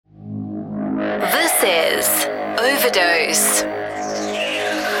is Overdose.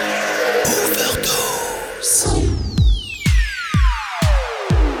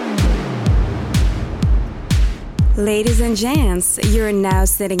 Ladies and gents, you're now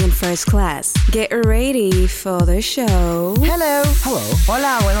sitting in first class. Get ready for the show. Hello. Hello.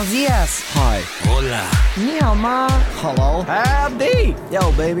 Hola, buenos días. Hi. Hola. Ni hao ma. Hello. Howdy.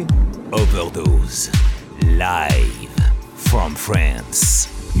 Yo, baby. Overdose. Live from France.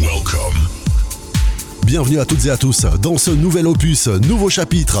 Welcome. Bienvenue à toutes et à tous dans ce nouvel opus, nouveau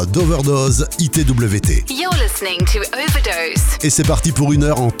chapitre d'Overdose ITWT. You're listening to Overdose. Et c'est parti pour une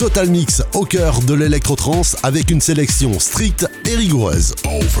heure en total mix au cœur de l'électro-trance avec une sélection stricte et rigoureuse.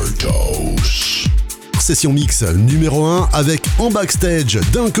 Overdose. Session mix numéro 1 avec en backstage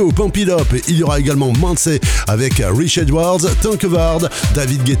DANKO Pump. Il y aura également MANSE avec Rich Edwards, TUNGEVAAG,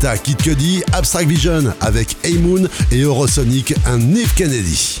 David Guetta, KUDI, Abstract Vision avec AIMOON et AUROSONIC and NEEV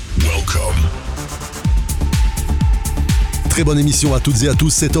Kennedy. Welcome. Très bonne émission à toutes et à tous,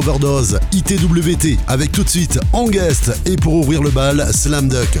 c'est Overdose ITWT avec tout de suite en guest et pour ouvrir le bal, Slam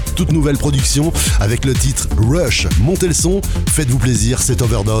Duck, toute nouvelle production avec le titre Rush. Montez le son, faites-vous plaisir, c'est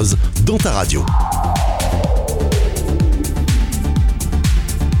Overdose dans ta radio.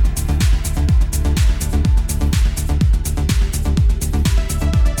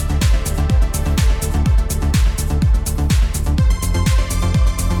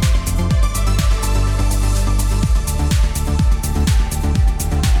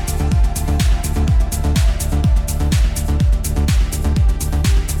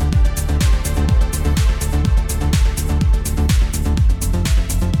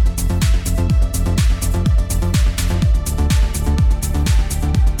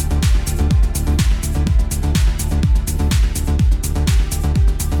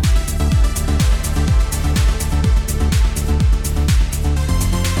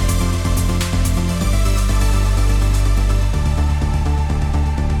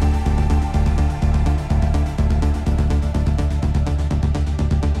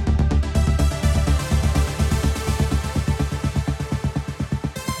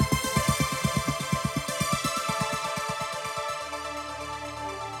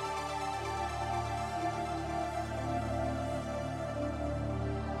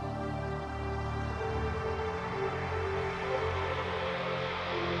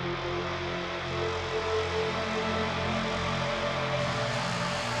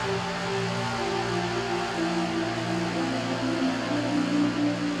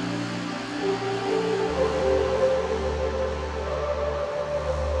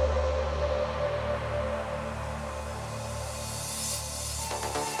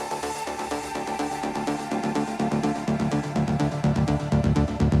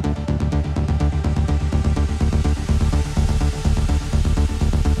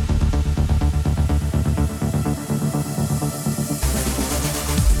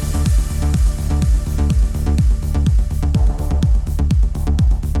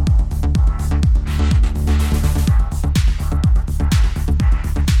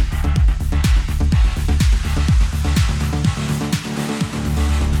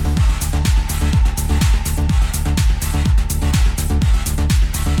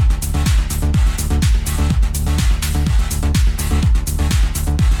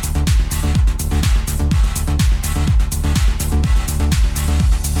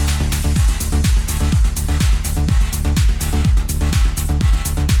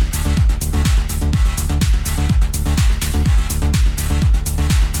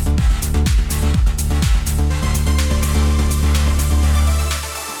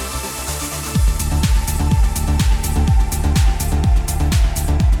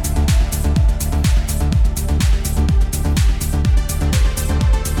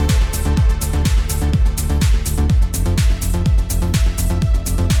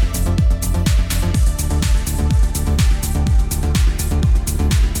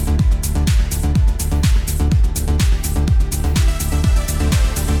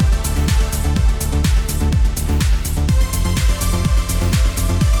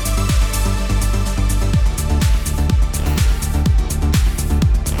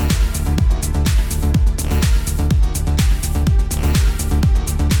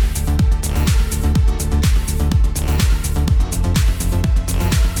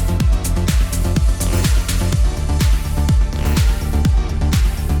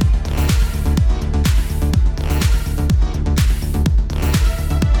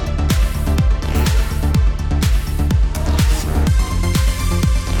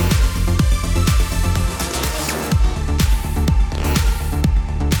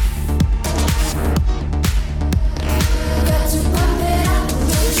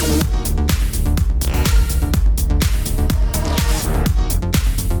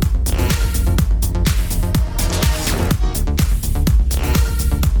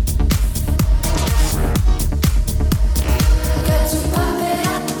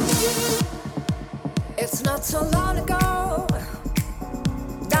 so long ago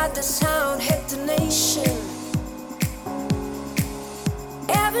that the sound hit the nation.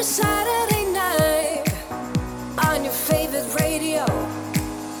 Every Saturday night on your favorite radio,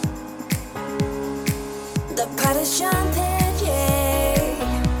 the party's jumping, yeah,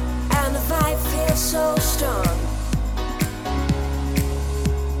 and the vibe feels so strong.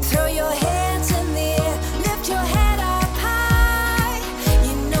 Throw your hands in the air, lift your head up high.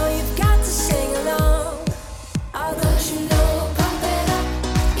 You know you've got to sing along. Oh, don't you know, pump it up.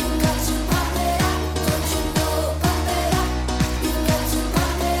 You've got to pump it up. Don't you know, pump it up. You've got to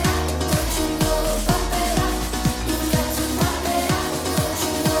pump it up. Don't you know, pump it up. You've got to pump it up. Don't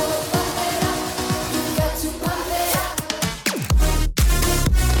you know, pump it up. You've got to pump it up.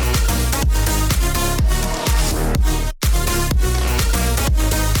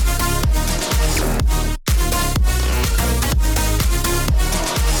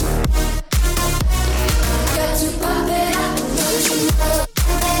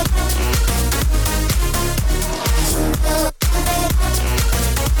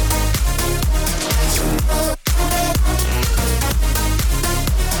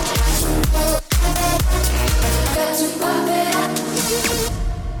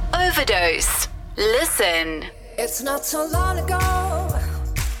 Overdose. Listen. It's not so long ago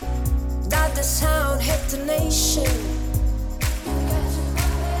that the sound hit the nation.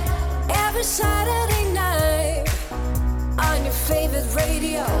 Every Saturday night on your favorite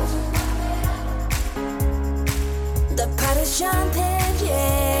radio, the party's jumping,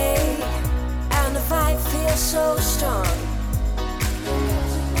 yeah, and the vibe feels so strong.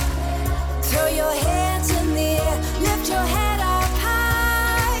 Throw your hands in the air, lift your head up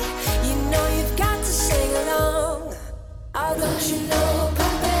high. You know you've got to sing along. Oh, don't you know,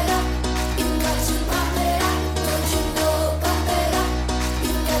 pump it up. You've got to pump it up. Don't you know, pump it up.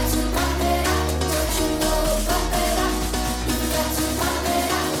 You've got to pump it up. Don't you know, pump it up. You've got to pump it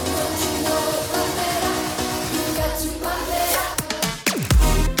up. Don't you know, pump it up. You've got to pump it up.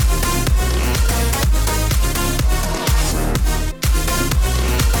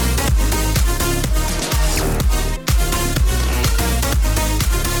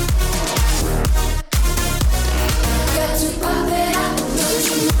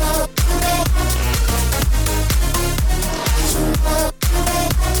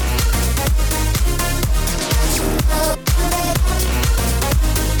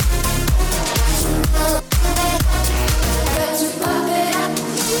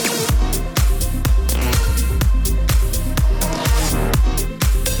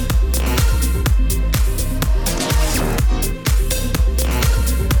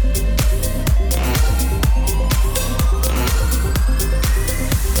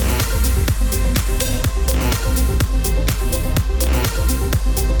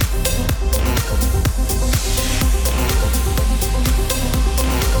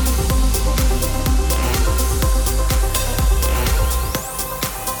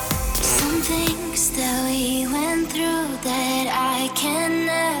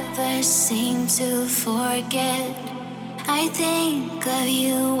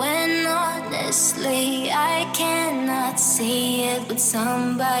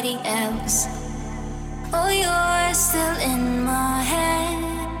 Somebody else. Oh, you're still in my head,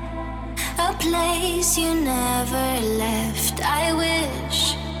 a place you never left. I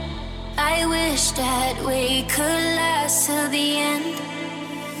wish that we could last till the end,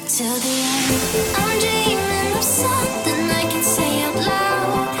 till the end. I'm dreaming of something I can say out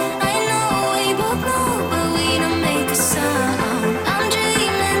loud. I know we both know, but we don't make a sound. I'm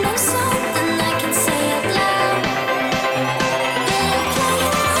dreaming of something I can say out loud.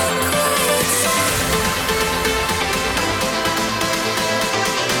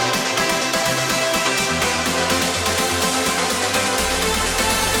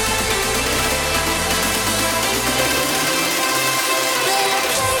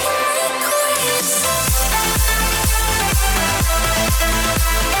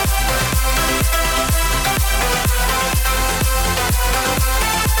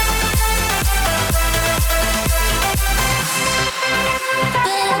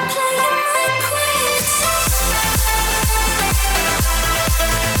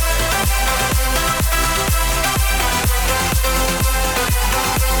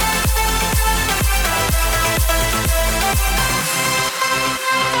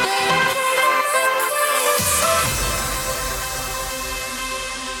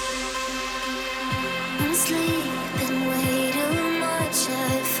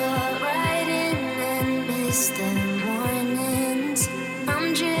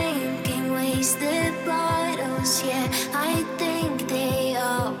 yeah, I think they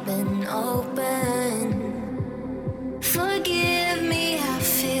all been open.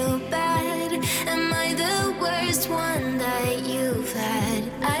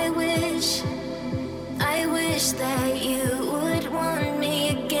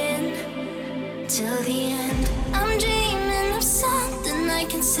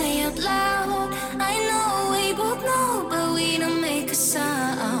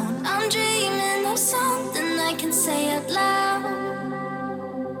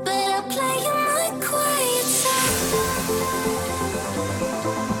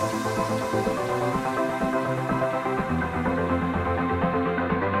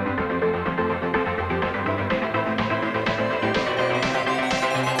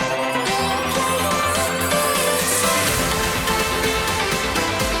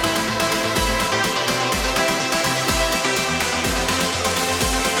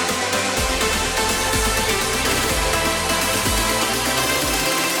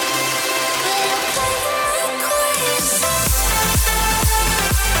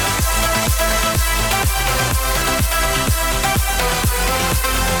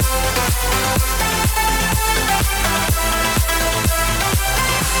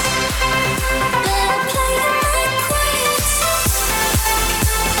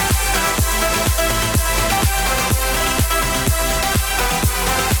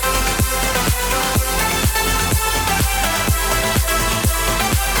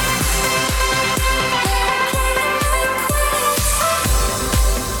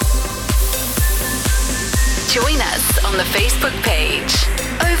 on the Facebook page.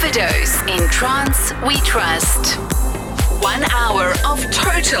 Overdose in Trance We Trust. 1 hour of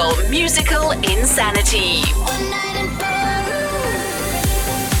total musical insanity. 1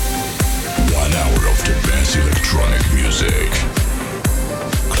 hour of the best electronic music.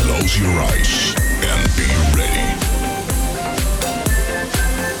 Close your eyes and be ready.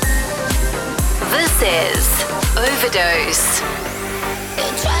 This is Overdose.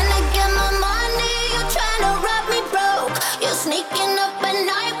 You're trying to get my money, you're trying to rob me broke. You're sneaking up at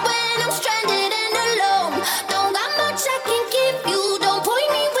night when I'm stranded and alone. Don't got much I can give you, don't point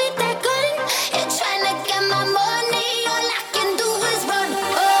me with that gun. You're trying to get my money, all I can do is run.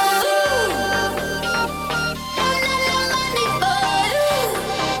 Don't have no money for you.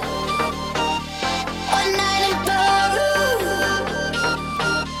 One night in Peru.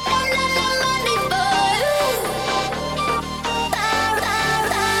 Don't have no money for you.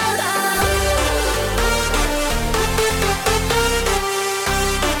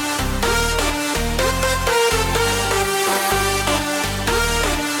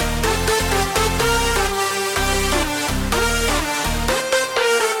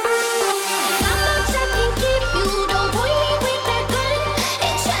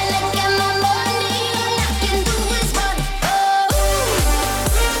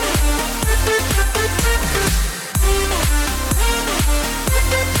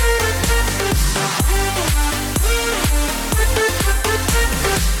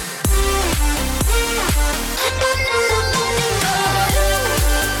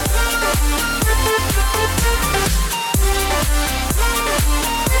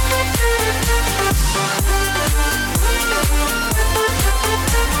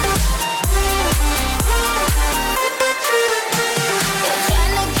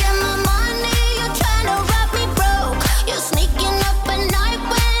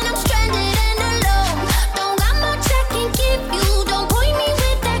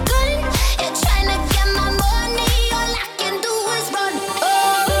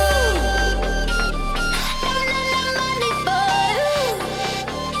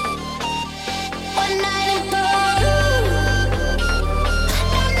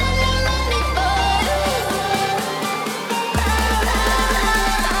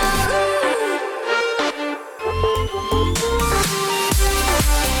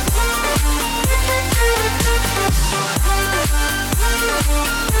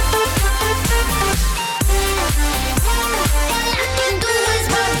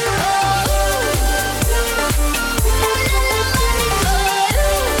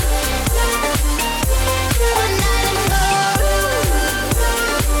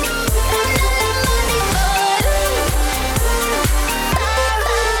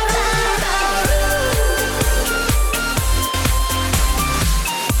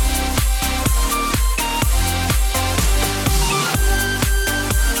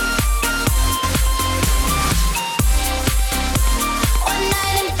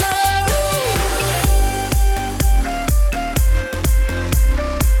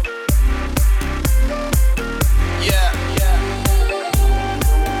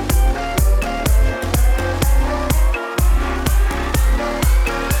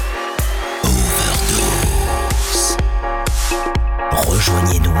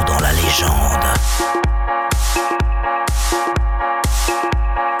 Rejoignez-nous dans la légende.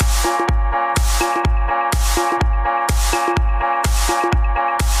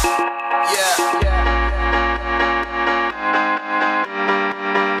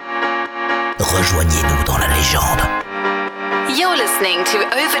 Rejoignez-nous dans la légende. You're listening to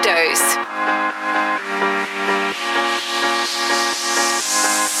Overdose.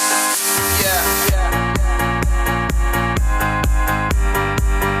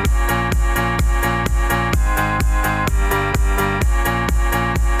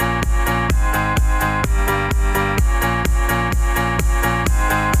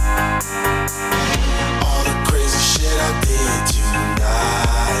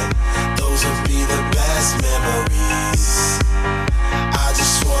 Memories. I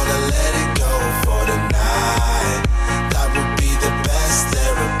just wanna let it go.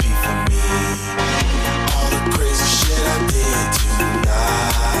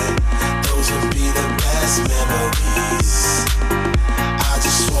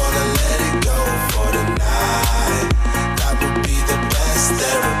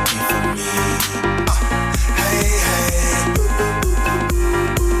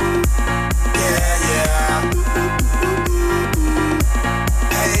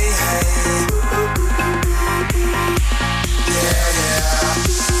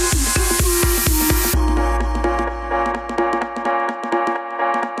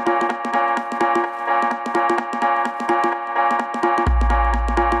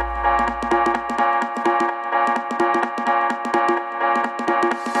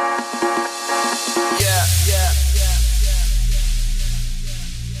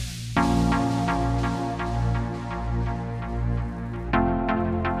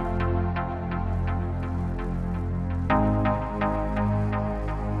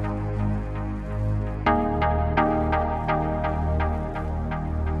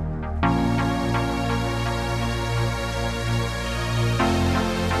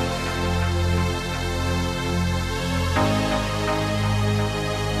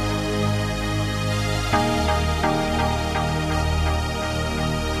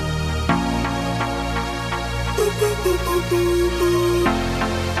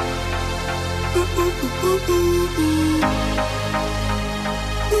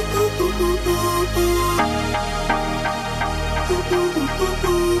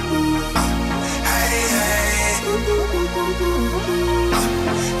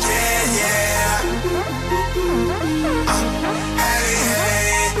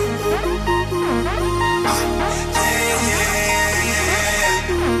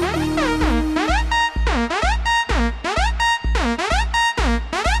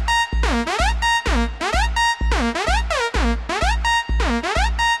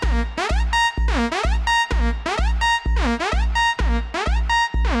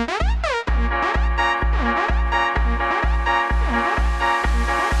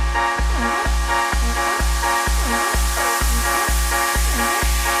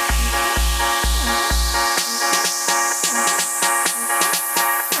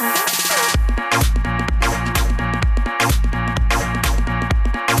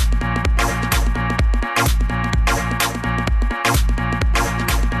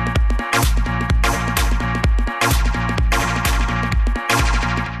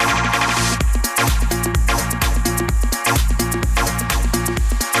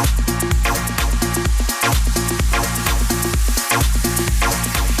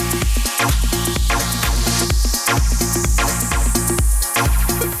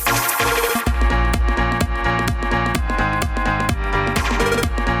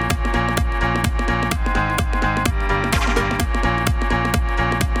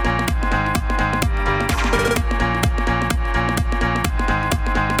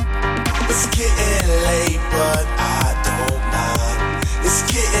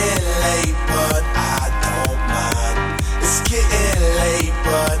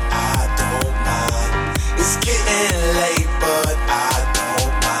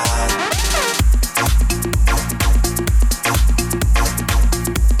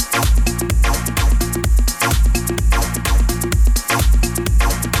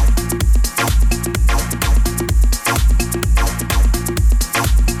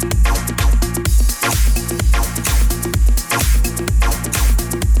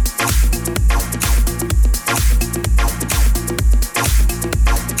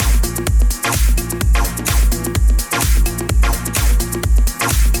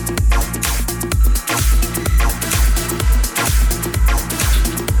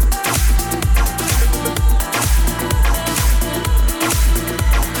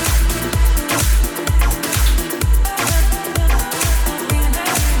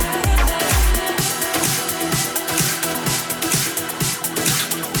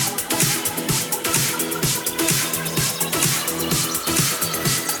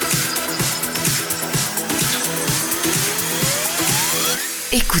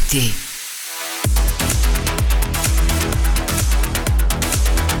 Écoutez.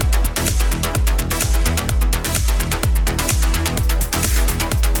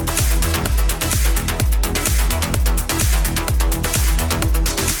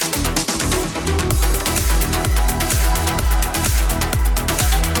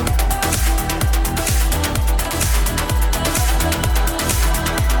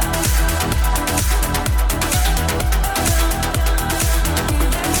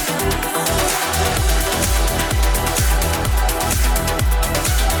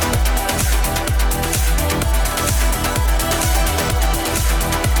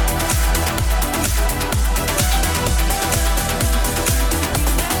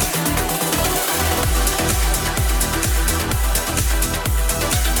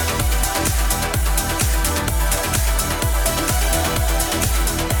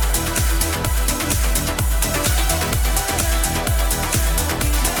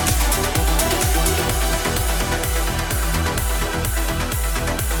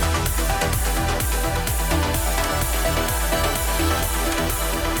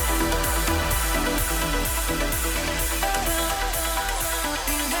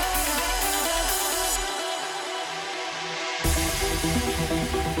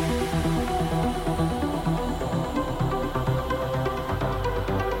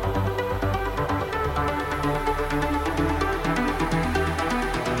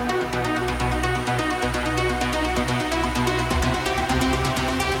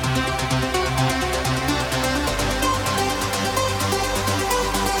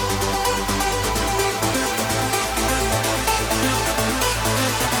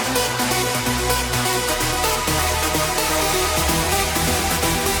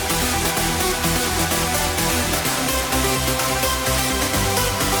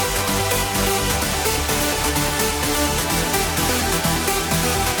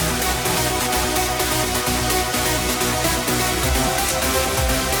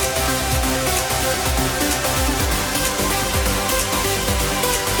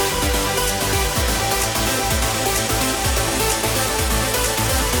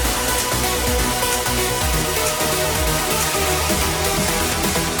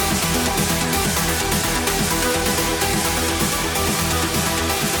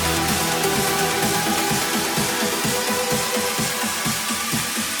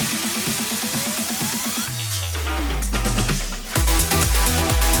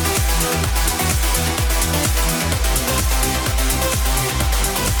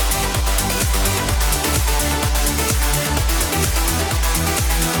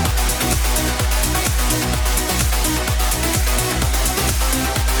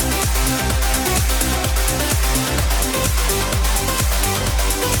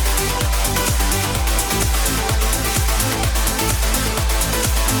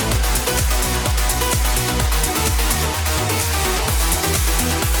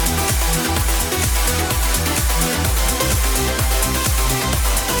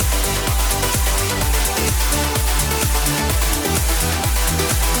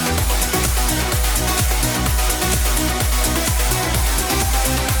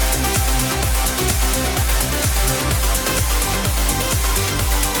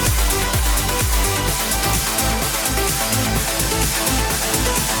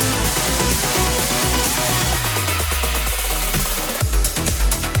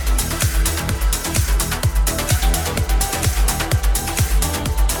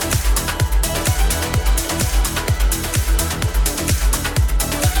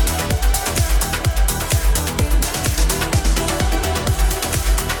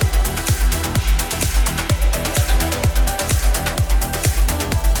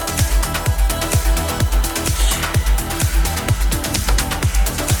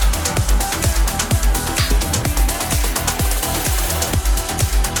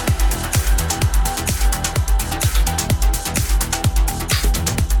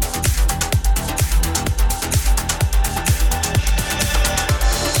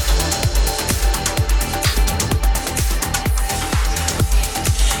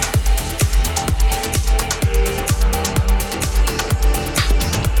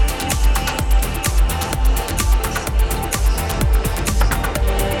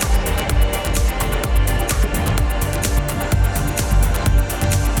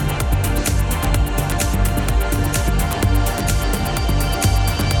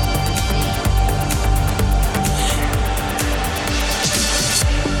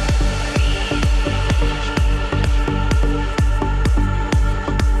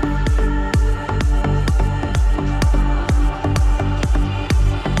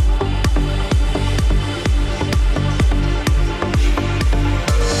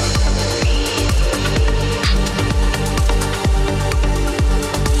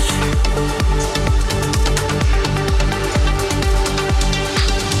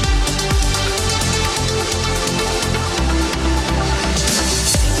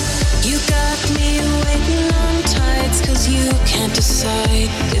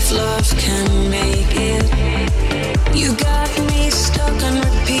 if love can make it. You got me stuck on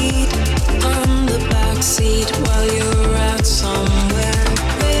repeat on the backseat while you're out somewhere,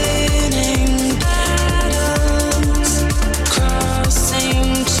 winning battles,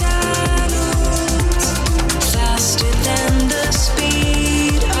 crossing channels, faster than the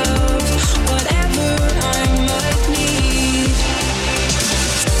speed of whatever I might need.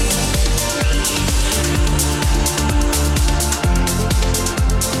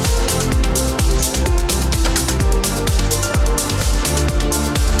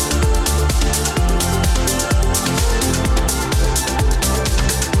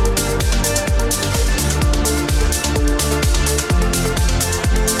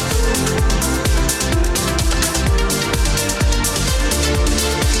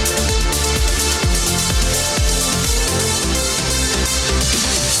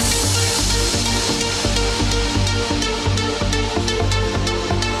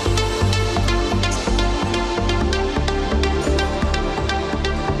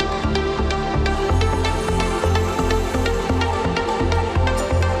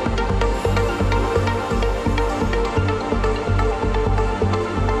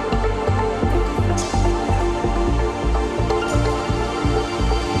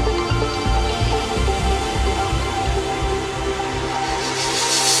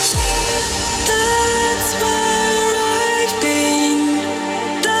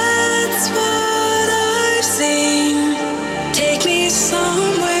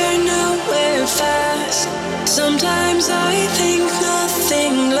 Sometimes I think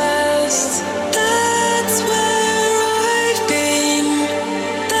nothing lasts. That's where I've been.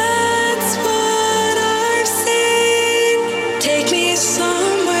 That's what I've seen. Take me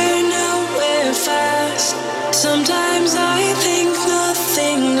somewhere, nowhere fast. Sometimes I think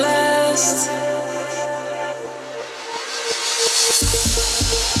nothing lasts.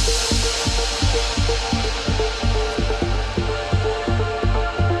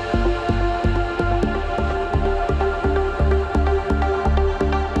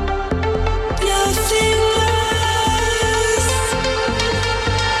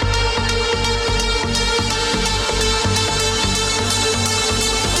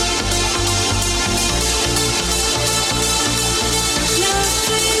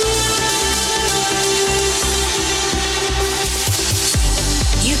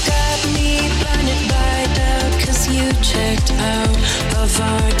 Checked out of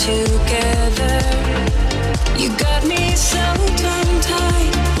our together. You got me so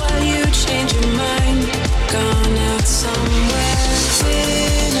tongue-tied while you change your mind. Gone out somewhere,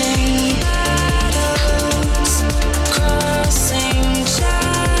 winning battles, crossing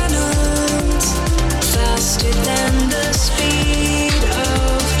channels, faster than the speed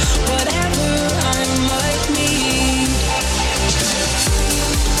of whatever I might need.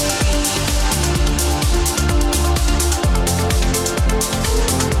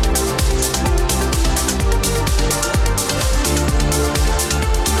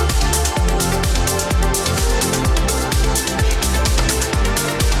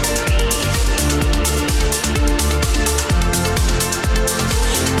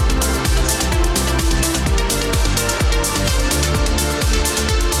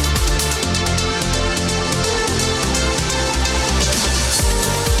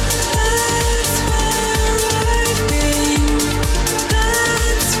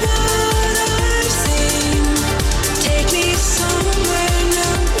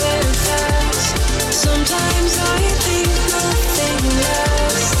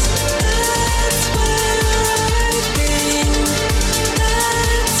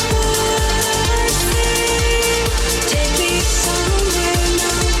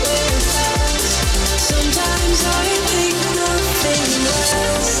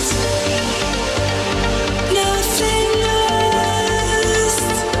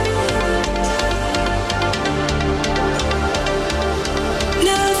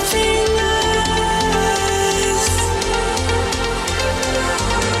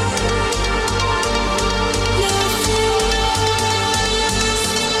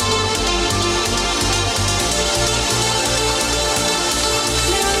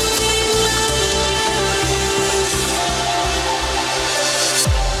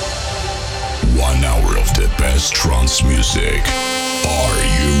 Trance music. Are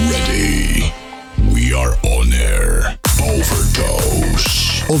you ready? We are on air.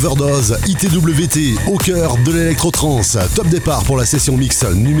 Overdose. Overdose, ITWT, au cœur de l'électro-trance. Top départ pour la session mix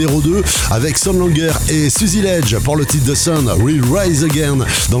numéro 2 avec SUNLOUNGER et SUSIE pour le titre de Sun, Will Rise Again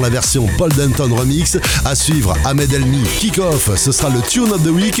dans la version Paul Denton remix. À suivre, AHMED HELMY Kick Off, ce sera le Tune of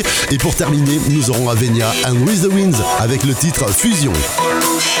the Week. Et pour terminer, nous aurons AVENIA and With the Winds avec le titre Fusion.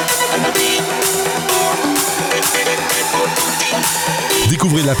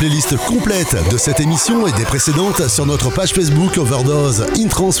 Découvrez la playlist complète de cette émission et des précédentes sur notre page Facebook Overdose in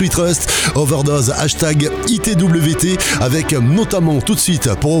Trance We Trust, Overdose #ITWT, avec notamment tout de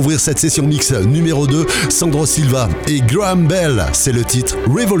suite pour ouvrir cette session mix numéro 2, SANDRO SILVA et Graham Bell, c'est le titre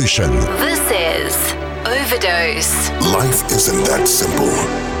Raveolution. This is Overdose. Life isn't that simple.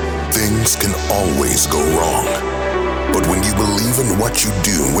 Things can always go wrong. But when you believe in what you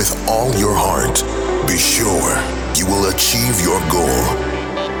do with all your heart, be sure you will achieve your goal.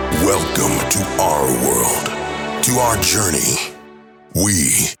 Welcome to our world, to our journey.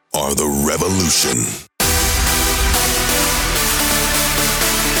 We are the Raveolution.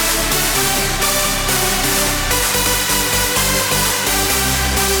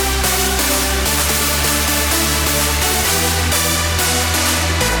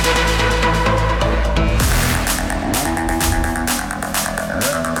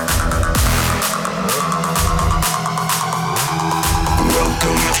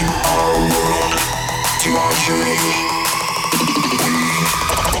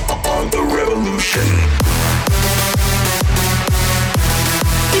 On the Raveolution.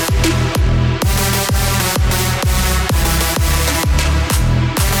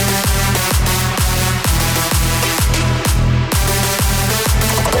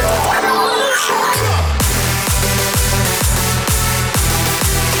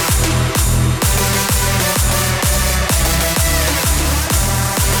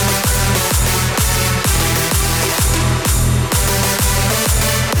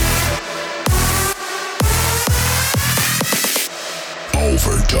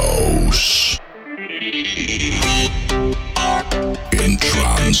 Overdose. In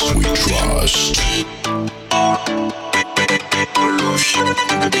trance we trust.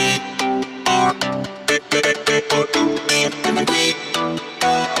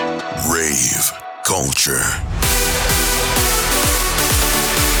 Rave culture.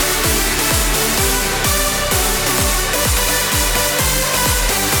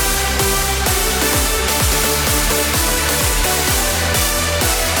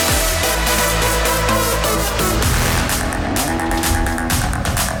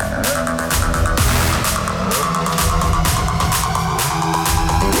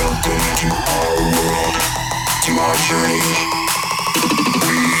 Our journey.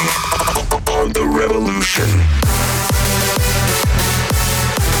 We are the Raveolution.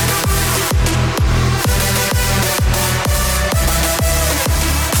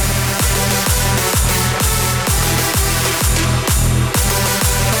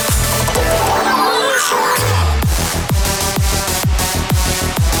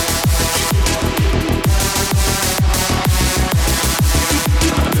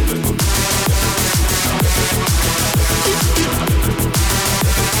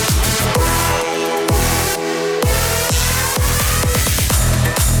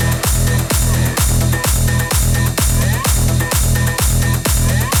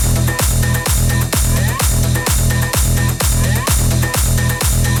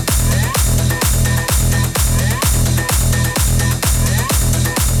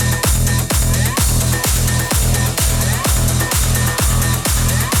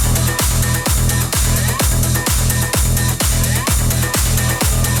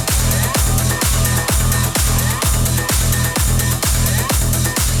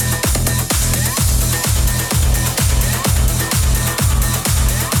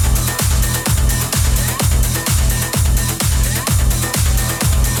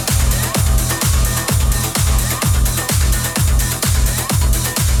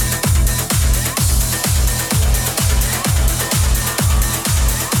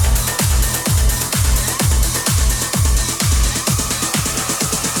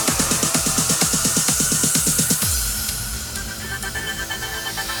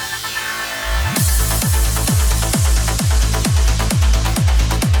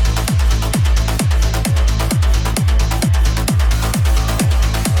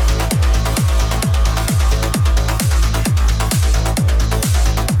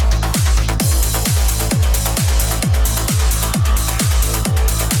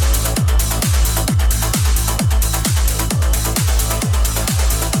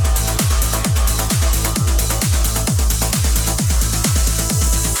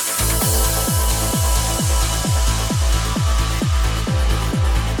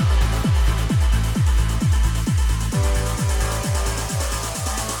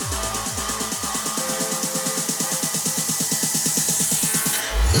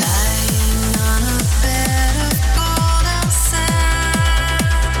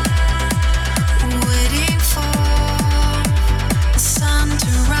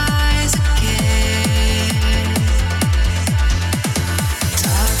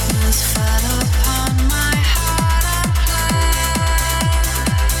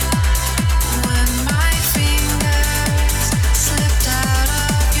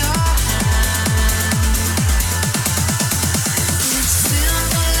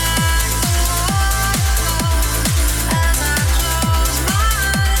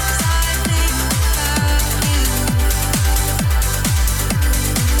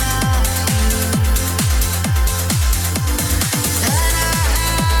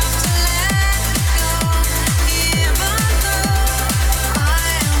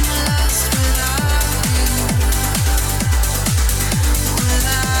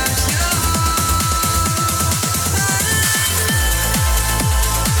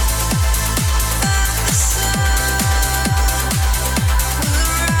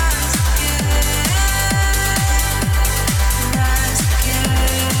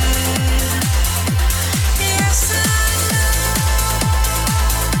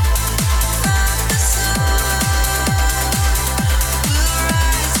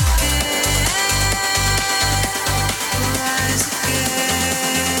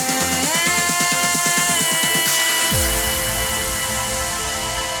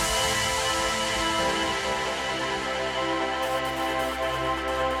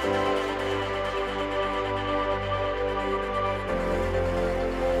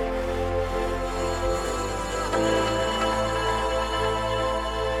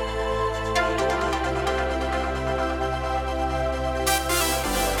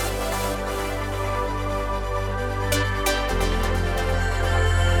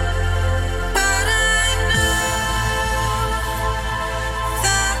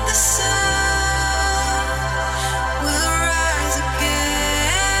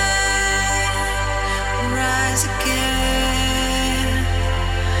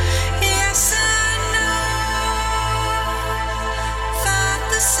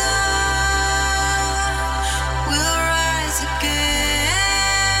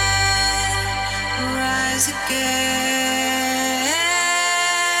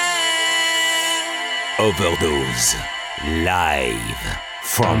 Overdose. Live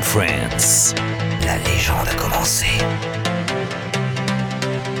from France. La légende a commencé.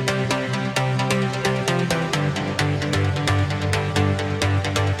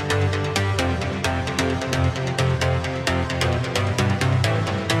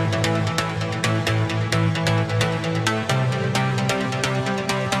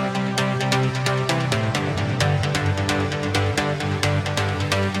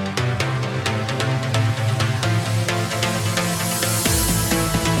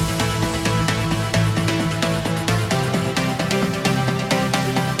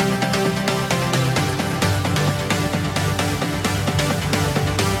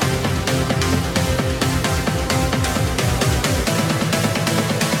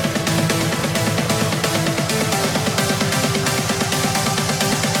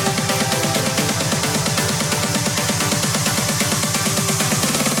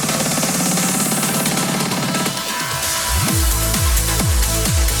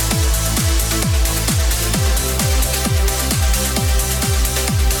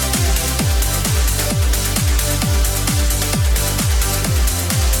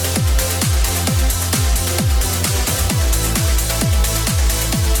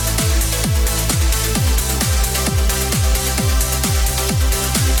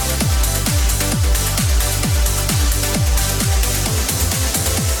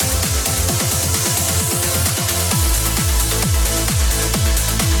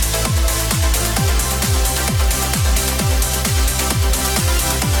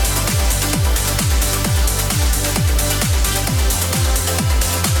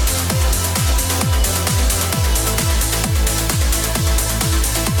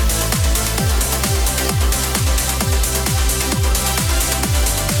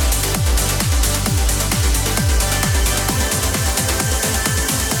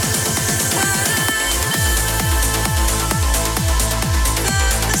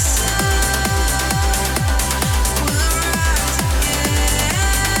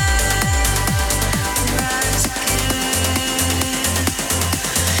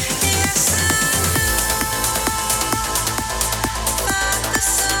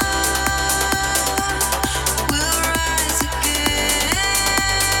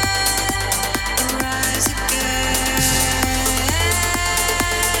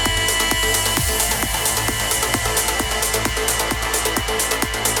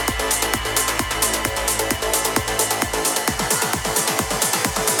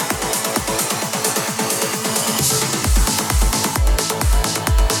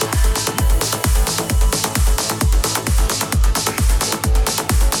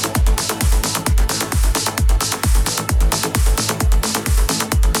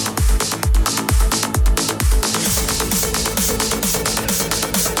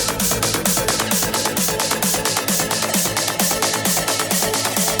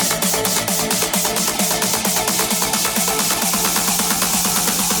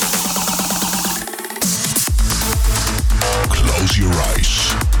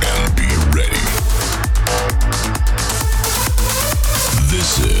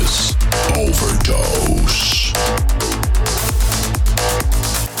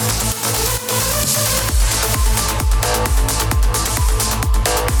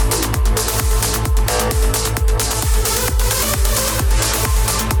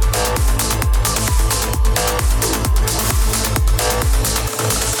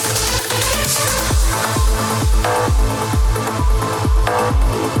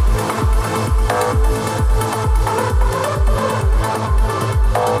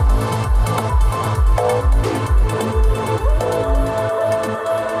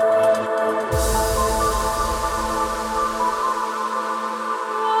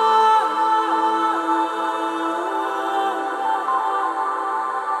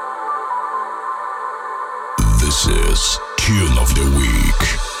 This is Tune of the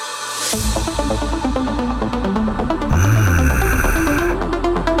Week.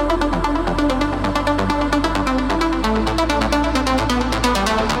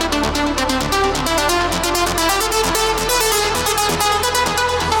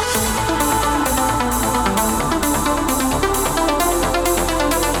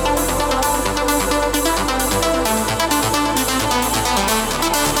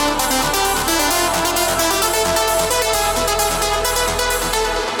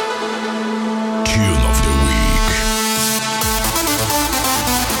 Tune of the Week.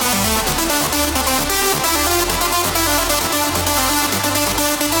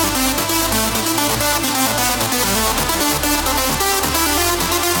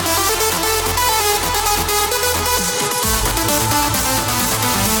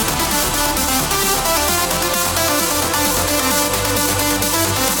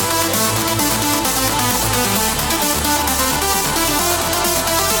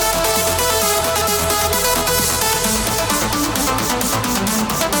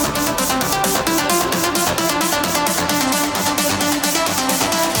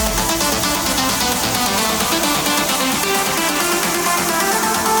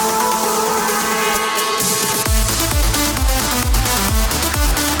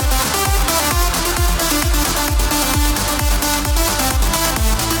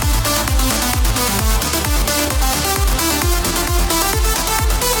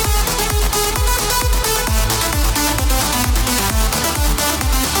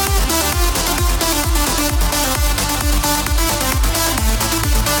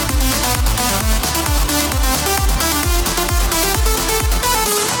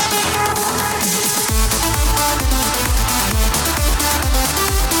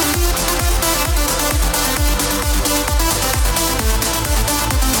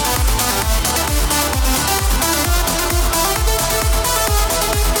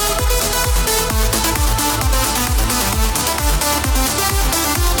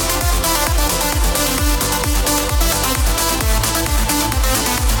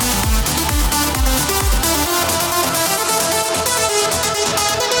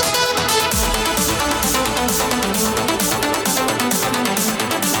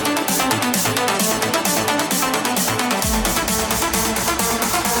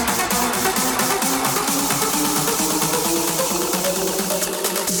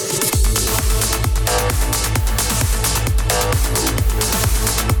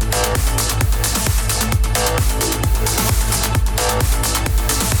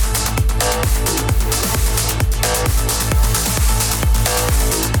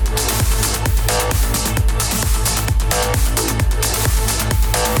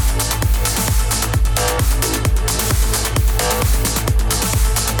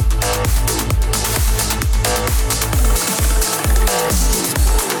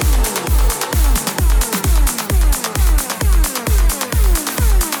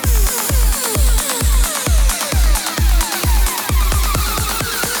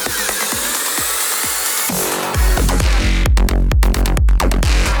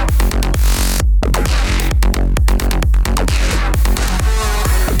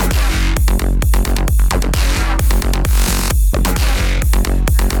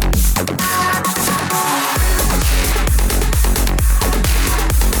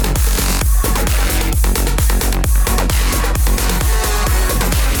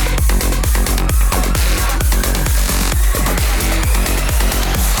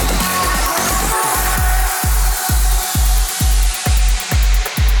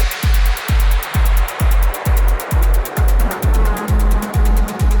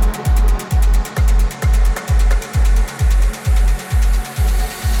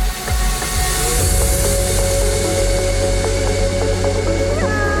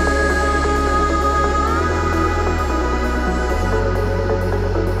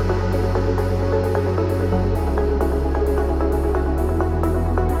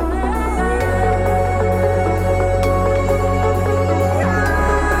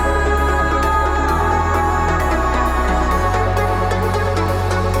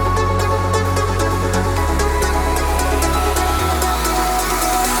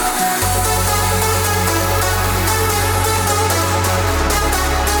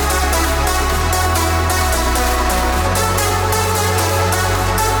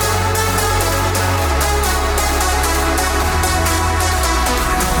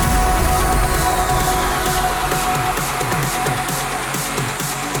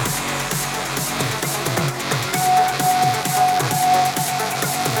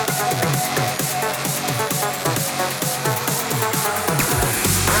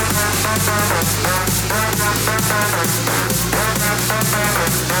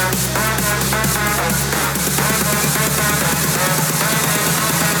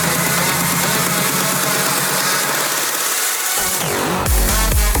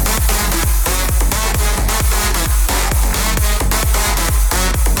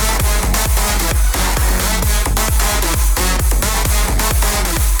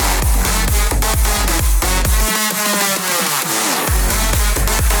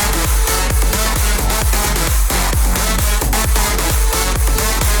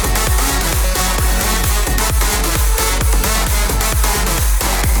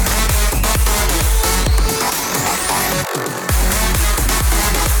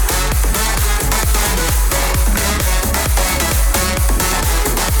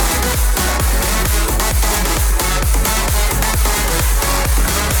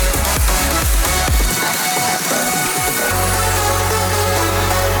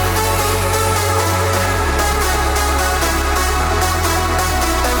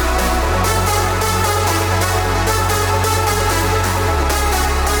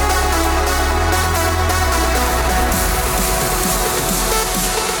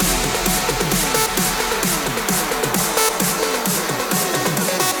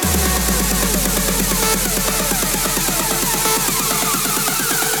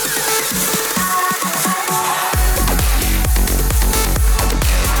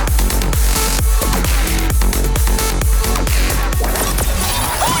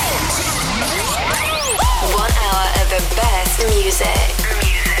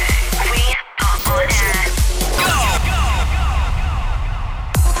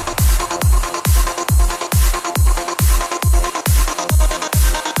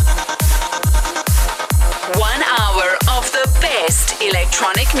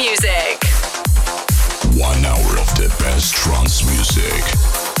 electronic music. 1 hour of the best trance music.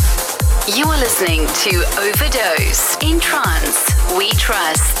 You are listening to Overdose in Trance We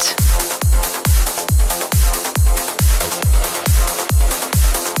Trust.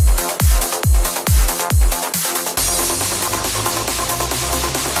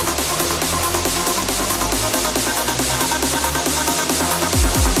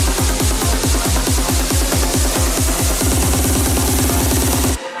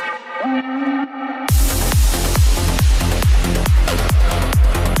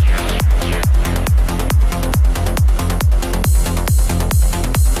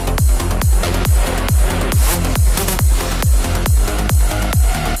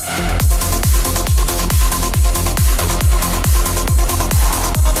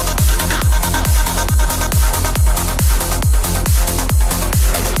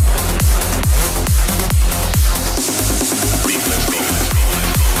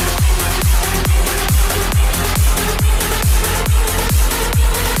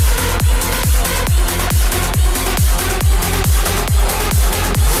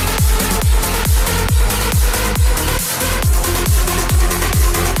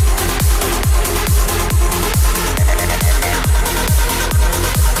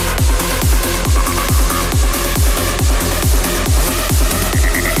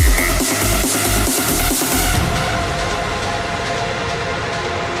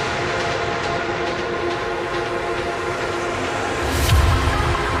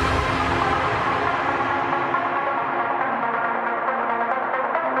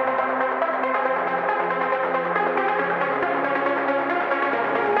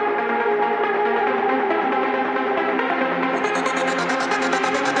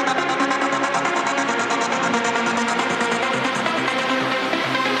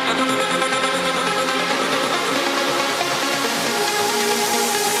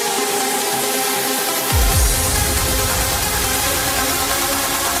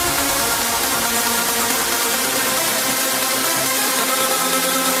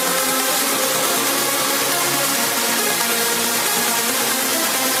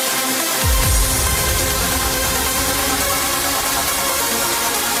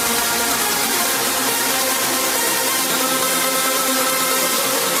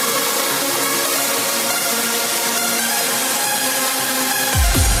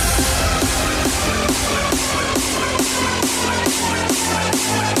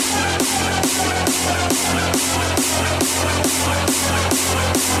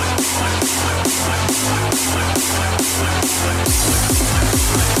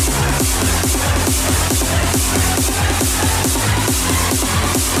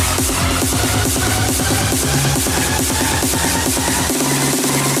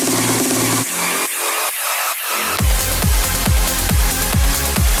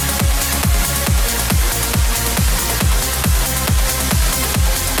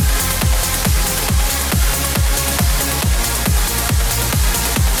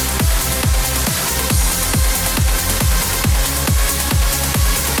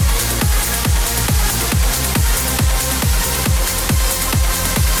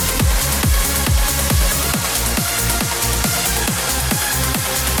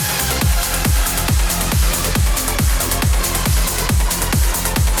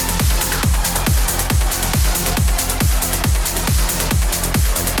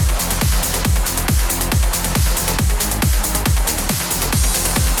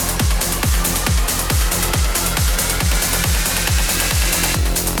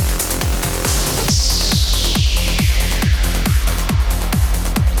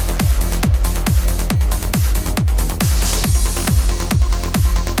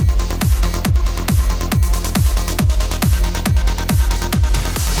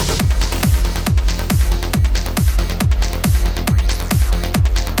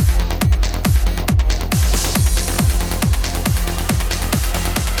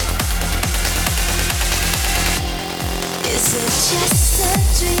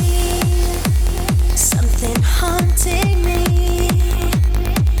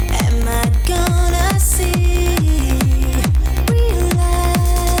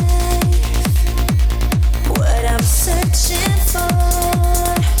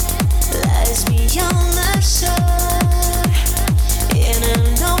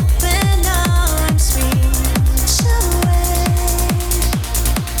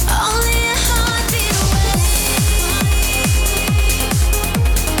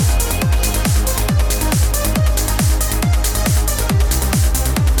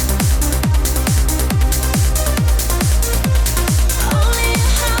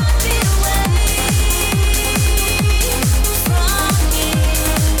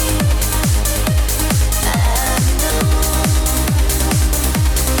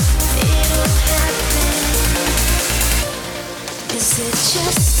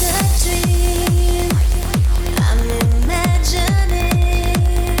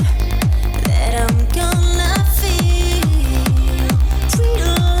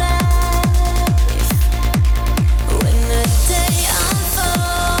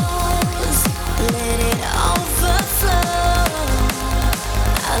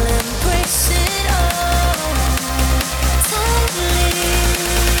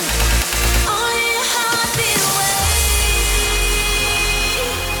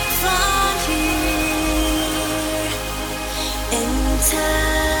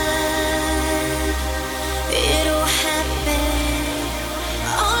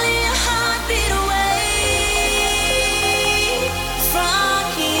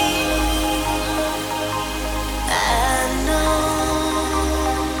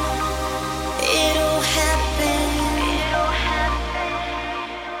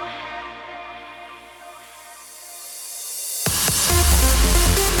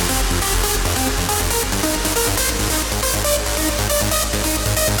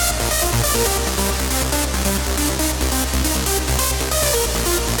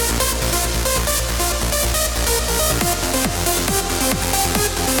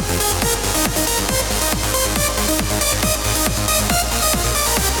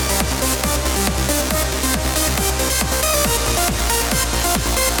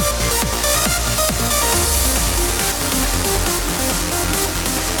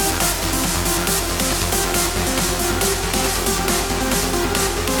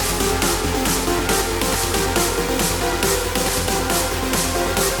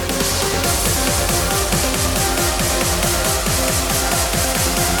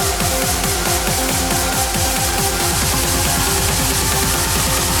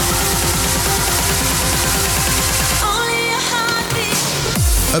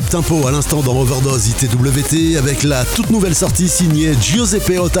 up-tempo à l'instant dans Overdose ITWT avec la toute nouvelle sortie signée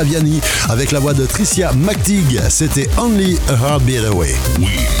Giuseppe Ottaviani avec la voix de Tricia MCTEAGUE. C'était Only a Heartbeat Away. We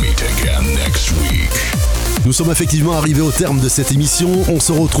meet again next week. Nous sommes effectivement arrivés au terme de cette émission. On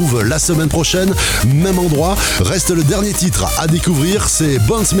se retrouve la semaine prochaine, même endroit. Reste le dernier titre à découvrir, c'est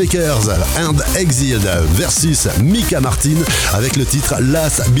BOUNCEMAKERS and EXILED versus MICAH Martin avec le titre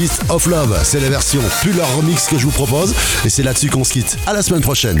Last Beat of Love. C'est la version plus leur remix que je vous propose et c'est là-dessus qu'on se quitte. À la semaine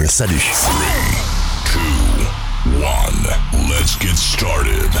prochaine. Salut. 3, 2, 1, let's get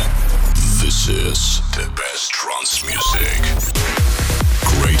started. This is the best trance music.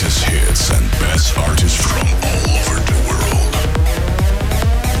 Greatest hits and best artists from all over the world.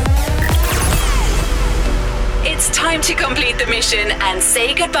 It's time to complete the mission and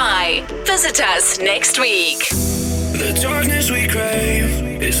say goodbye. Visit us next week. The darkness we crave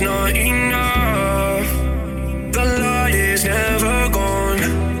is not enough. The light is never gone.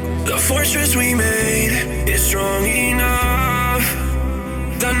 The fortress we made is strong enough.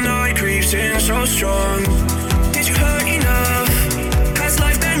 The night creeps in so strong. Did you hurt enough? Has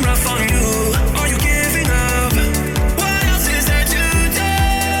life been rough on you? Are you giving up? What else is there to do?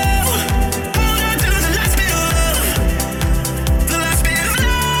 Hold on to the last bit of love. The last bit of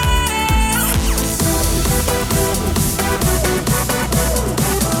love.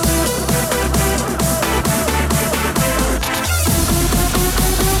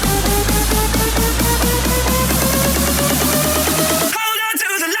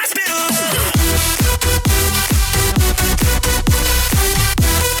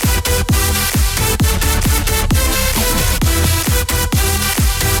 on to the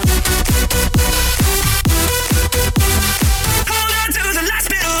last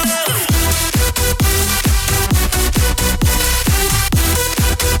bit of love.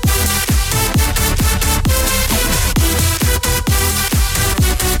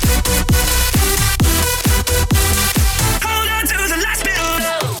 Hold on to the last bit of love. Hold on to the last bit of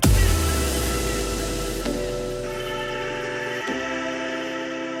love.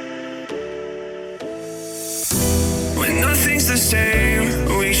 When nothing's the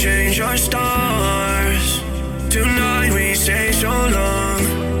same, we change our stars. Tonight we stay so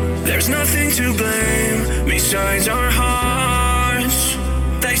long. There's nothing to blame besides our